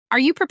Are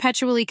you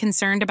perpetually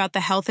concerned about the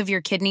health of your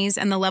kidneys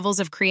and the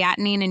levels of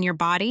creatinine in your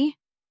body?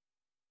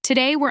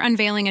 Today, we're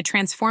unveiling a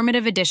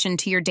transformative addition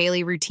to your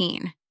daily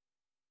routine.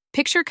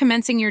 Picture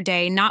commencing your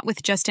day not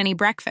with just any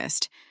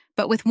breakfast,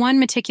 but with one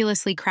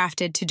meticulously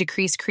crafted to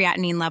decrease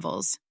creatinine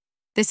levels.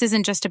 This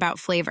isn't just about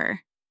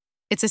flavor.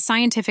 It's a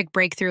scientific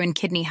breakthrough in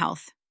kidney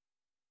health.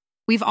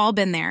 We've all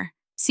been there,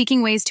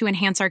 seeking ways to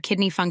enhance our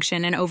kidney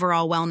function and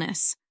overall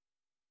wellness.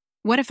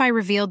 What if I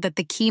revealed that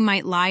the key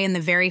might lie in the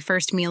very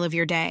first meal of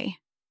your day?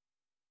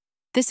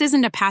 This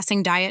isn't a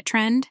passing diet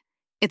trend.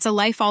 It's a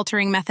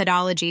life-altering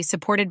methodology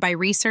supported by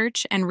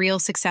research and real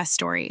success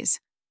stories.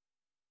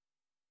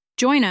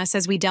 Join us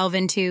as we delve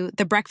into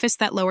the breakfast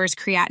that lowers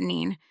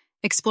creatinine,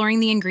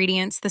 exploring the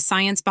ingredients, the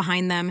science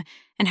behind them,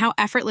 and how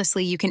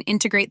effortlessly you can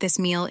integrate this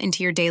meal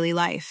into your daily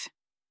life.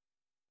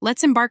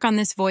 Let's embark on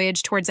this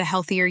voyage towards a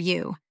healthier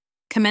you,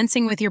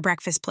 commencing with your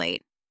breakfast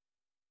plate.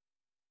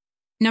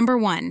 Number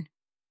 1.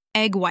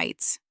 Egg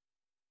whites.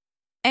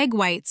 Egg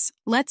whites,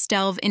 let's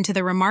delve into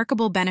the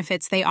remarkable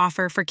benefits they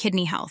offer for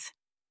kidney health.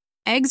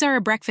 Eggs are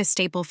a breakfast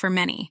staple for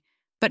many,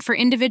 but for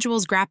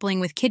individuals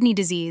grappling with kidney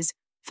disease,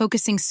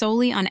 focusing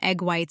solely on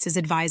egg whites is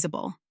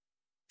advisable.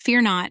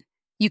 Fear not,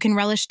 you can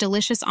relish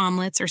delicious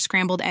omelets or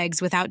scrambled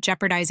eggs without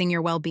jeopardizing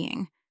your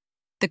well-being.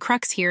 The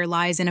crux here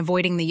lies in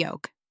avoiding the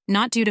yolk,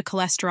 not due to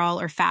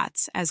cholesterol or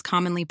fats, as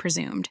commonly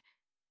presumed,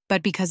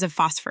 but because of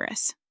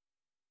phosphorus.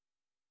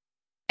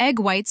 Egg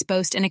whites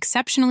boast an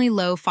exceptionally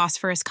low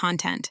phosphorus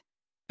content,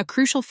 a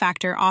crucial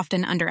factor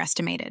often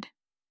underestimated.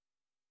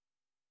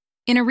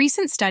 In a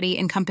recent study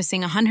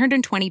encompassing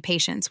 120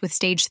 patients with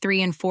stage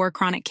 3 and 4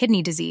 chronic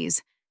kidney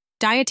disease,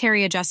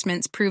 dietary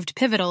adjustments proved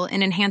pivotal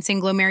in enhancing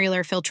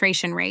glomerular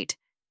filtration rate,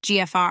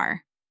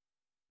 GFR.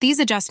 These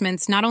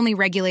adjustments not only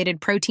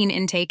regulated protein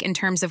intake in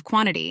terms of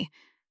quantity,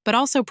 but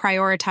also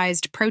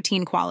prioritized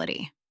protein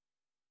quality.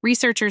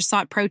 Researchers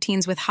sought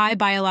proteins with high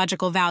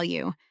biological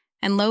value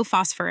and low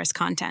phosphorus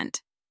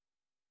content.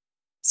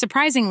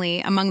 Surprisingly,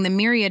 among the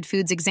myriad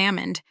foods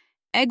examined,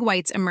 egg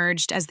whites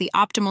emerged as the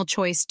optimal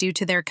choice due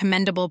to their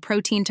commendable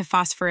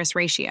protein-to-phosphorus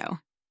ratio.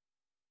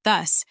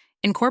 Thus,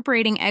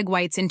 incorporating egg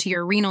whites into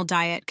your renal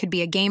diet could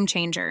be a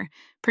game-changer,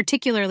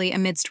 particularly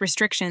amidst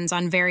restrictions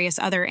on various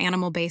other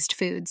animal-based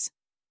foods.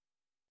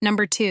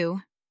 Number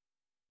 2.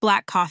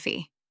 Black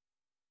coffee.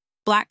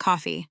 Black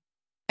coffee,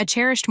 a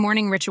cherished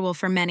morning ritual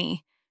for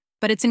many,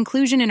 but its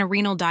inclusion in a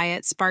renal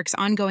diet sparks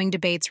ongoing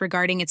debates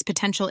regarding its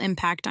potential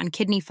impact on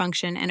kidney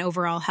function and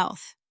overall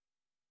health.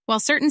 While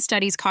certain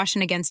studies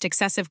caution against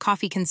excessive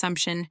coffee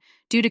consumption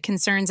due to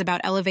concerns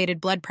about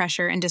elevated blood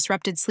pressure and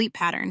disrupted sleep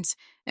patterns,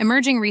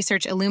 emerging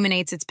research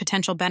illuminates its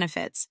potential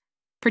benefits,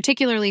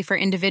 particularly for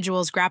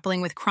individuals grappling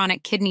with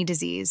chronic kidney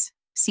disease,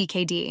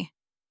 CKD.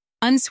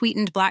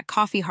 Unsweetened black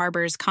coffee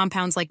harbors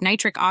compounds like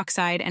nitric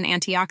oxide and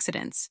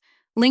antioxidants,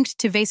 linked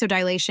to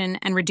vasodilation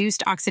and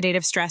reduced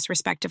oxidative stress,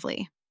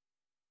 respectively.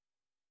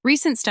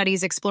 Recent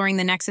studies exploring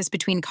the nexus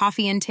between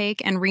coffee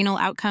intake and renal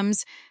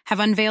outcomes have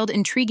unveiled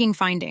intriguing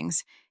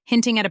findings,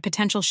 hinting at a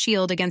potential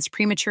shield against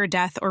premature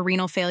death or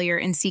renal failure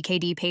in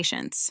CKD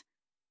patients.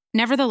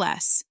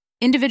 Nevertheless,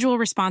 individual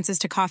responses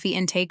to coffee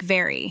intake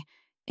vary,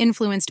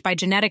 influenced by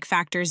genetic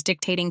factors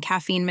dictating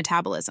caffeine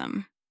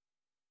metabolism.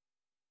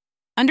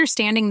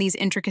 Understanding these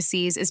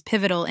intricacies is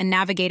pivotal in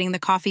navigating the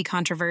coffee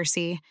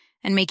controversy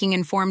and making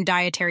informed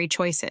dietary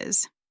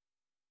choices.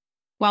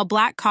 While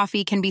black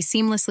coffee can be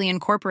seamlessly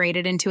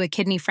incorporated into a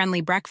kidney-friendly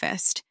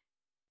breakfast,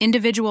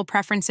 individual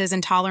preferences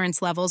and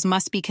tolerance levels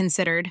must be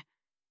considered,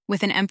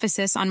 with an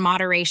emphasis on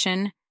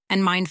moderation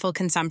and mindful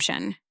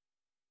consumption.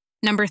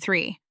 Number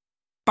 3.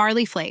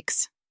 Barley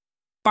flakes.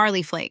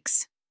 Barley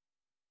flakes.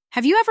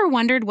 Have you ever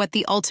wondered what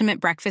the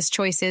ultimate breakfast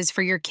choice is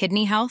for your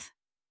kidney health?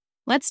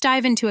 Let's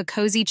dive into a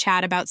cozy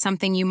chat about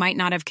something you might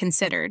not have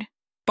considered: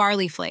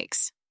 barley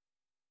flakes.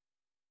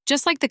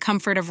 Just like the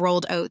comfort of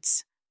rolled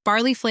oats,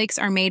 barley flakes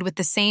are made with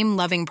the same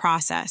loving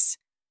process: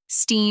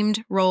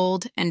 steamed,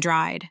 rolled, and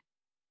dried.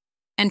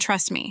 And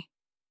trust me,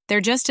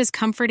 they're just as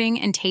comforting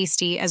and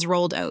tasty as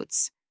rolled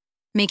oats,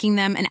 making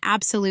them an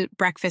absolute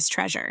breakfast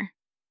treasure.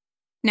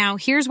 Now,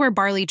 here's where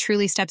barley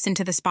truly steps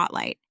into the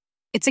spotlight.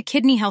 It's a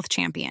kidney health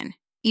champion,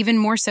 even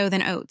more so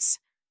than oats.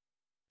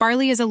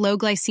 Barley is a low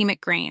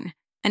glycemic grain,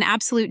 an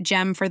absolute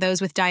gem for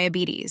those with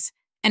diabetes,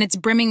 and it's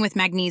brimming with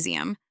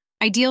magnesium,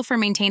 ideal for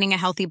maintaining a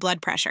healthy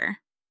blood pressure.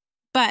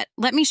 But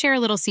let me share a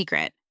little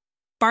secret.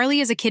 Barley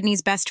is a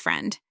kidney's best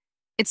friend.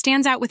 It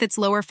stands out with its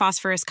lower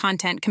phosphorus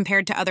content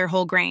compared to other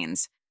whole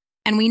grains.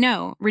 And we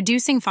know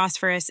reducing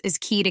phosphorus is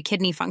key to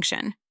kidney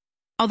function.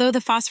 Although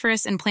the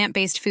phosphorus in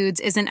plant-based foods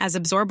isn't as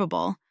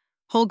absorbable,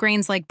 whole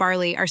grains like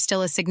barley are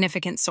still a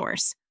significant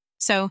source.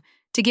 So,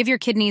 to give your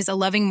kidneys a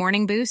loving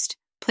morning boost,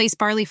 place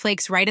barley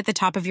flakes right at the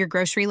top of your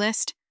grocery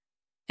list.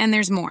 And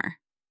there's more.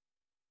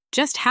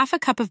 Just half a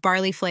cup of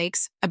barley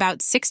flakes,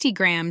 about 60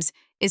 grams,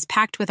 is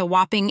packed with a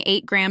whopping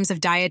 8 grams of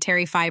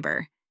dietary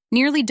fiber,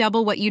 nearly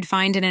double what you'd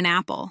find in an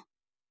apple.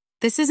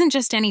 This isn't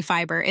just any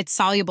fiber, it's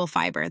soluble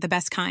fiber, the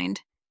best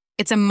kind.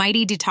 It's a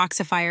mighty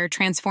detoxifier,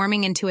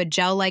 transforming into a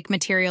gel-like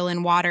material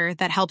in water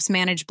that helps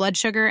manage blood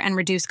sugar and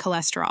reduce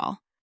cholesterol.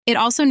 It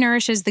also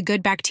nourishes the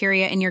good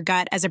bacteria in your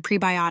gut as a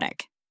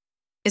prebiotic.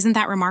 Isn't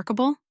that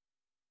remarkable?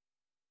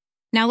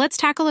 Now let's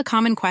tackle a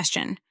common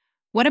question.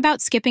 What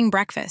about skipping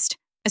breakfast,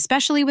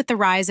 especially with the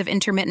rise of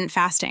intermittent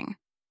fasting?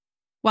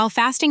 While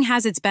fasting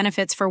has its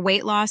benefits for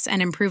weight loss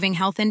and improving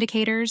health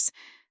indicators,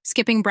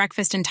 skipping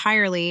breakfast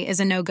entirely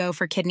is a no-go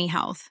for kidney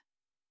health.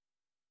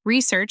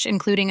 Research,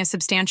 including a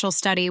substantial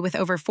study with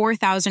over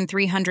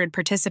 4,300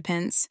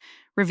 participants,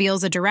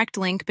 reveals a direct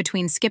link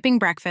between skipping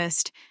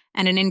breakfast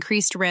and an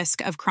increased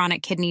risk of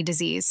chronic kidney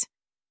disease.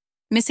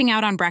 Missing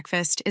out on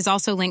breakfast is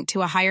also linked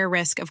to a higher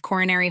risk of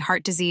coronary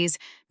heart disease,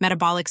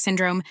 metabolic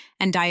syndrome,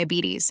 and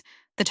diabetes,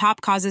 the top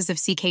causes of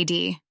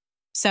CKD.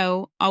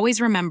 So, always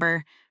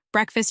remember,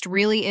 breakfast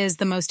really is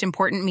the most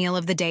important meal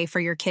of the day for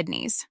your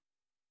kidneys.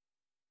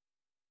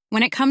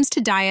 When it comes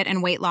to diet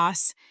and weight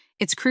loss,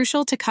 it's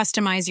crucial to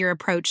customize your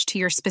approach to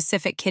your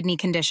specific kidney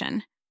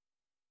condition.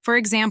 For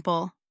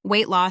example,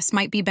 weight loss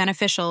might be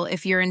beneficial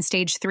if you're in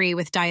stage 3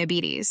 with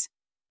diabetes.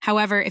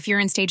 However, if you're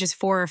in stages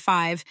 4 or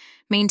 5,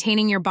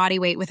 maintaining your body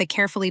weight with a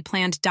carefully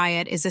planned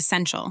diet is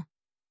essential.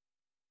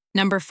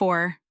 Number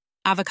 4,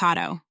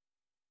 avocado.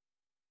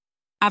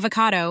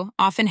 Avocado,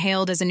 often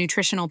hailed as a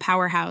nutritional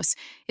powerhouse,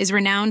 is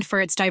renowned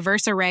for its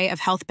diverse array of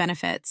health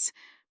benefits,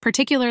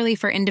 particularly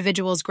for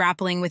individuals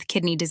grappling with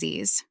kidney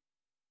disease.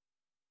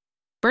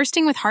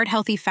 Bursting with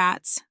heart-healthy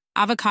fats,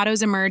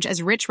 avocados emerge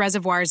as rich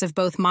reservoirs of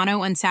both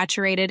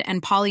monounsaturated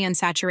and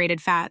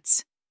polyunsaturated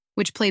fats,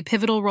 which play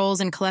pivotal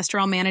roles in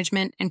cholesterol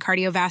management and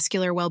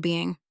cardiovascular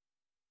well-being.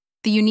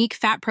 The unique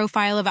fat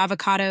profile of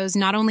avocados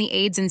not only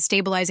aids in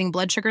stabilizing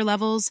blood sugar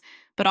levels,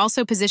 but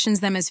also positions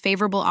them as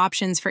favorable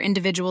options for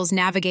individuals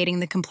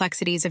navigating the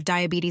complexities of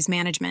diabetes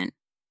management.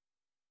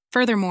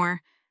 Furthermore,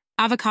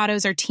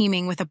 avocados are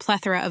teeming with a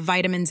plethora of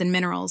vitamins and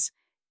minerals,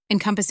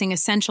 encompassing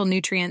essential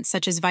nutrients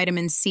such as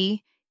vitamins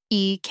C,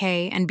 E,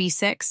 K, and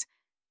B6,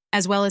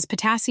 as well as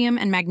potassium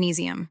and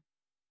magnesium.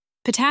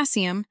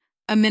 Potassium,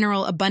 a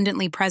mineral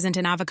abundantly present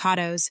in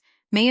avocados,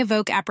 may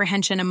evoke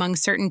apprehension among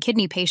certain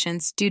kidney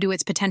patients due to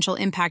its potential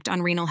impact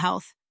on renal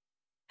health.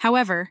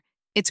 However,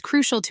 it's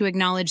crucial to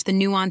acknowledge the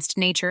nuanced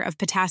nature of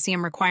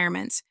potassium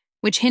requirements,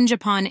 which hinge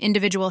upon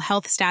individual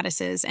health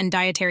statuses and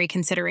dietary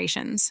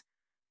considerations.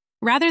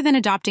 Rather than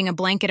adopting a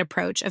blanket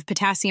approach of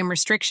potassium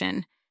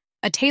restriction,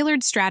 a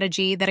tailored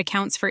strategy that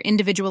accounts for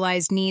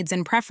individualized needs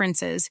and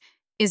preferences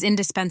is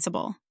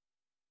indispensable.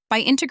 By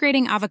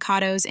integrating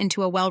avocados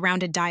into a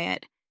well-rounded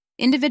diet,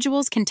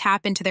 individuals can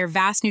tap into their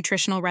vast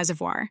nutritional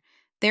reservoir,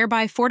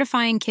 thereby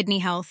fortifying kidney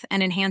health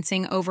and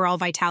enhancing overall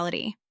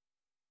vitality.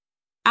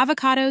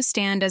 Avocados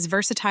stand as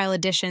versatile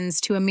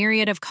additions to a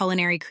myriad of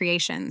culinary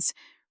creations,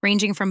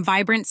 ranging from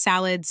vibrant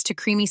salads to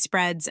creamy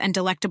spreads and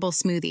delectable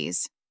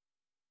smoothies.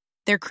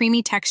 Their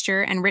creamy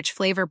texture and rich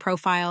flavor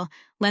profile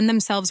lend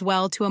themselves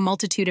well to a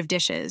multitude of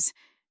dishes,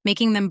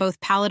 making them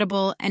both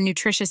palatable and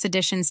nutritious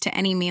additions to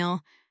any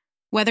meal.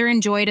 Whether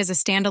enjoyed as a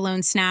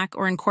standalone snack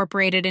or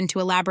incorporated into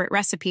elaborate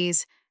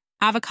recipes,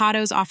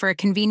 avocados offer a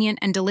convenient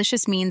and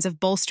delicious means of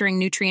bolstering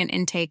nutrient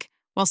intake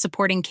while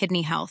supporting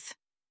kidney health.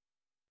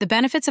 The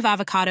benefits of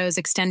avocados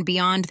extend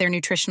beyond their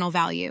nutritional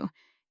value,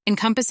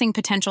 encompassing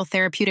potential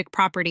therapeutic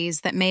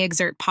properties that may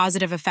exert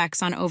positive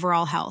effects on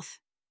overall health.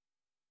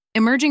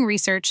 Emerging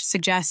research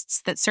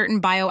suggests that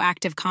certain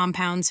bioactive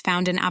compounds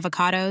found in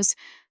avocados,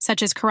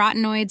 such as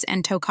carotenoids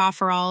and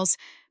tocopherols,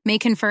 may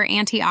confer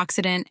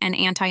antioxidant and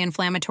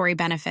anti-inflammatory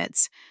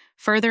benefits,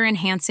 further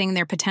enhancing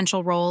their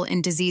potential role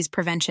in disease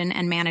prevention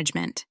and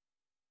management.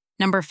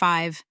 Number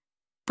 5,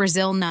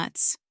 Brazil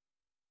nuts.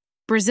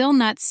 Brazil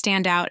nuts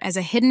stand out as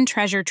a hidden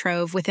treasure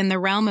trove within the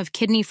realm of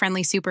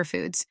kidney-friendly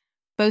superfoods,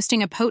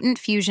 boasting a potent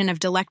fusion of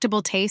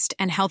delectable taste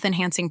and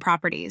health-enhancing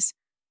properties.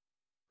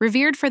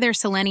 Revered for their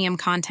selenium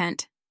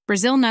content,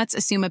 Brazil nuts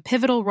assume a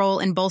pivotal role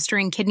in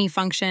bolstering kidney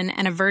function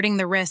and averting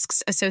the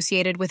risks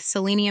associated with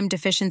selenium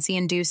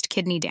deficiency-induced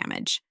kidney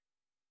damage.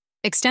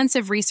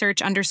 Extensive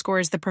research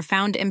underscores the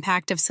profound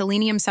impact of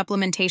selenium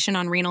supplementation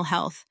on renal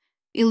health,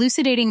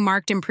 elucidating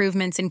marked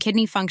improvements in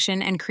kidney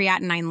function and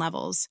creatinine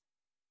levels.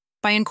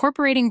 By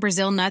incorporating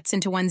Brazil nuts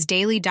into one's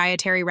daily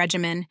dietary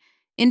regimen,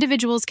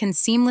 individuals can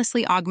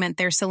seamlessly augment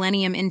their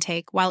selenium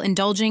intake while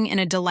indulging in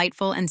a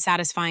delightful and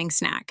satisfying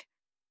snack.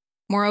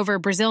 Moreover,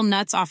 Brazil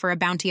nuts offer a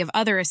bounty of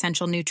other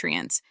essential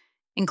nutrients,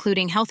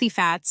 including healthy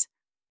fats,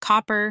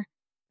 copper,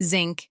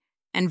 zinc,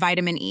 and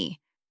vitamin E,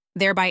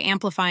 thereby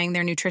amplifying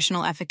their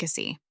nutritional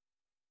efficacy.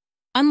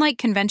 Unlike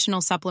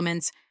conventional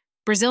supplements,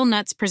 Brazil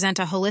nuts present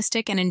a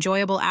holistic and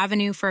enjoyable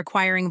avenue for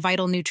acquiring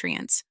vital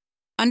nutrients,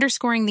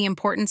 underscoring the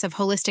importance of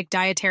holistic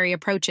dietary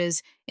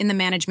approaches in the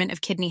management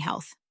of kidney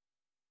health.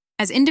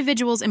 As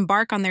individuals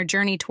embark on their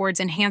journey towards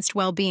enhanced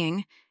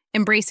well-being,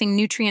 embracing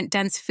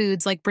nutrient-dense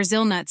foods like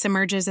Brazil nuts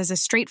emerges as a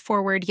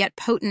straightforward yet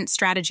potent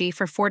strategy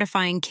for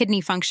fortifying kidney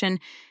function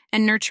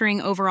and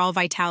nurturing overall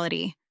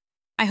vitality.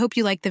 I hope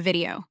you liked the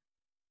video.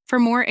 For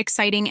more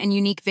exciting and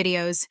unique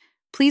videos,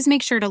 please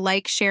make sure to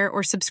like, share,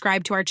 or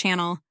subscribe to our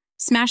channel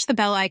Smash the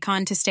bell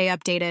icon to stay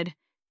updated.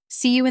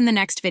 See you in the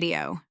next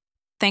video.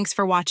 Thanks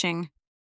for watching.